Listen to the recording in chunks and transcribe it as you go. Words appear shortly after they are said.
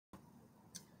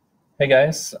Hey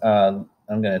guys, I'm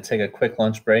going to take a quick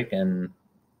lunch break and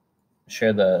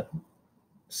share the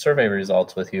survey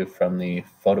results with you from the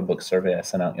Photobook survey I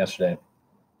sent out yesterday.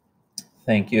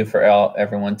 Thank you for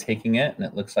everyone taking it, and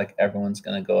it looks like everyone's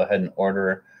going to go ahead and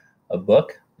order a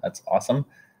book. That's awesome.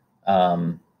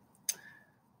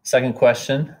 Second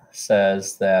question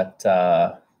says that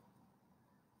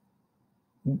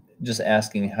just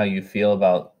asking how you feel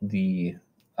about the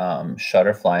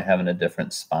Shutterfly having a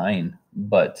different spine,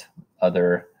 but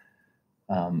other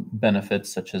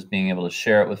benefits such as being able to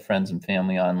share it with friends and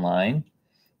family online.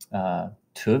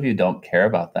 Two of you don't care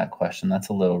about that question. That's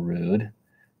a little rude.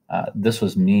 This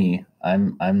was me.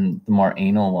 I'm the more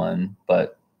anal one,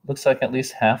 but looks like at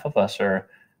least half of us are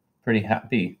pretty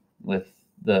happy with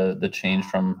the change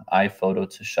from iPhoto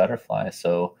to Shutterfly.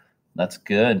 So that's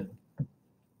good.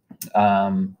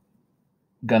 Gonna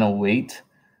wait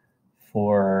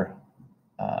for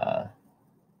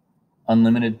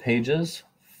unlimited pages.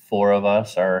 4 of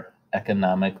us are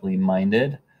economically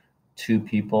minded. 2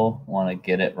 people want to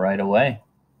get it right away.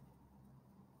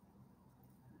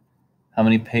 How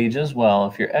many pages? Well,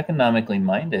 if you're economically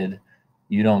minded,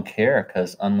 you don't care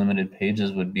because unlimited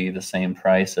pages would be the same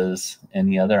price as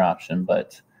any other option,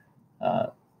 but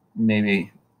maybe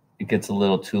it gets a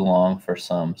little too long for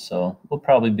some. So we'll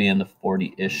probably be in the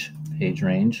 40-ish page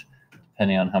range,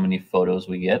 depending on how many photos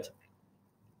we get.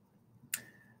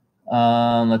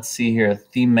 Let's see here,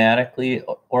 thematically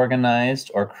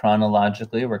organized or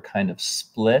chronologically, we're kind of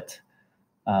split.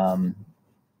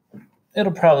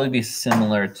 It'll probably be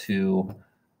similar to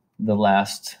the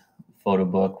last photo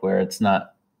book where it's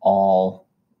not all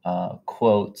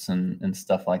quotes and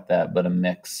stuff like that, but a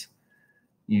mix.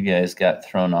 You guys got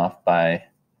thrown off by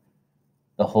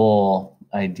the whole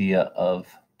idea of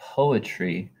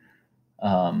poetry.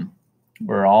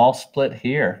 We're all split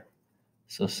here.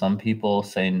 So some people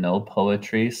say no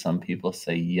poetry, some people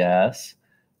say yes,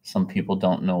 some people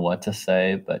don't know what to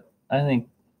say, but I think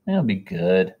it'll be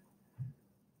good.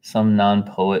 Some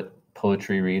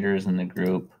non-poetry readers in the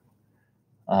group.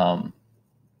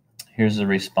 Here's the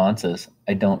responses.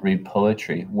 I don't read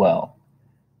poetry. Well,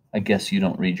 I guess you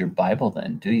don't read your Bible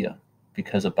then, do you?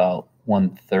 Because about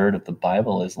 1/3 of the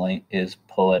Bible is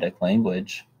poetic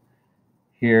language.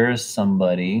 Here's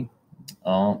somebody.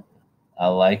 Oh, I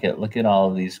like it. Look at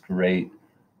all of these great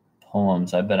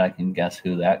poems. I bet I can guess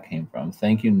who that came from.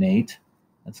 Thank you, Nate.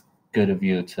 That's good of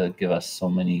you to give us so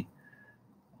many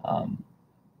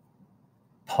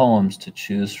poems to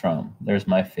choose from. There's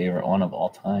my favorite one of all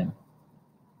time.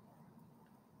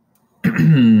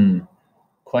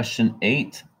 Question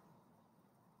 8.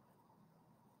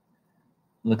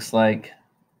 Looks like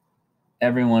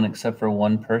everyone except for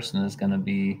one person is going to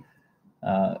be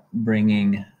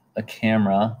bringing a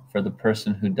camera. For the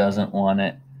person who doesn't want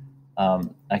it,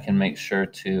 I can make sure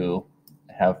to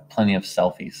have plenty of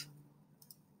selfies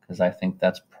because I think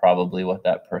that's probably what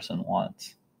that person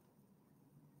wants.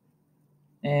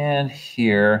 And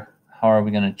here, how are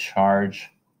we going to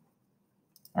charge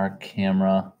our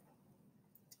camera?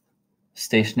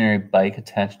 Stationary bike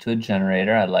attached to a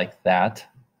generator. I like that.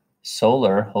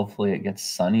 Solar, hopefully it gets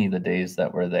sunny the days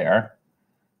that we're there.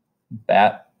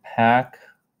 Backpack,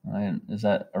 is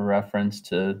that a reference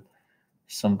to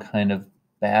some kind of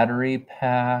battery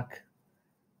pack?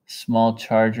 Small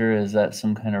charger, is that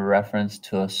some kind of reference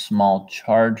to a small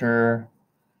charger?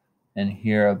 And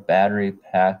here a battery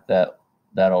pack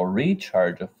that'll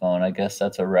recharge a phone. I guess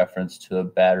that's a reference to a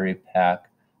battery pack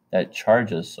that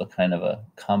charges, so kind of a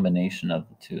combination of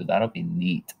the two. That'll be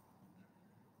neat.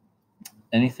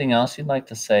 Anything else you'd like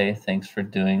to say? Thanks for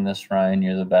doing this, Ryan.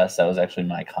 You're the best. That was actually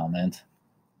my comment.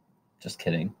 Just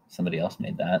kidding. Somebody else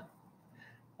made that.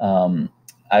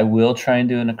 I will try and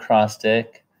do an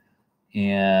acrostic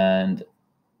and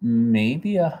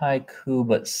maybe a haiku,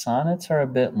 but sonnets are a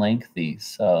bit lengthy.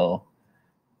 So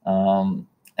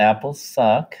apples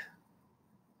suck.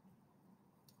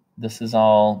 This is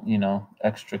all,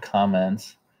 extra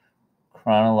comments.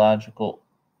 Chronological.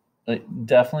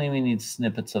 Definitely we need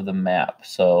snippets of the map.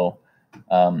 So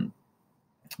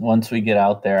once we get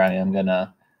out there, I am going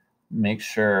to make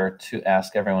sure to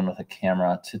ask everyone with a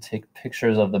camera to take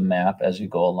pictures of the map as you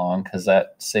go along, because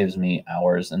that saves me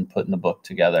hours in putting the book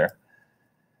together.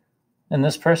 And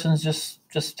this person's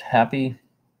just happy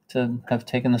to have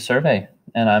taken the survey,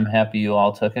 and I'm happy you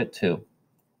all took it too.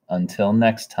 Until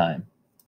next time.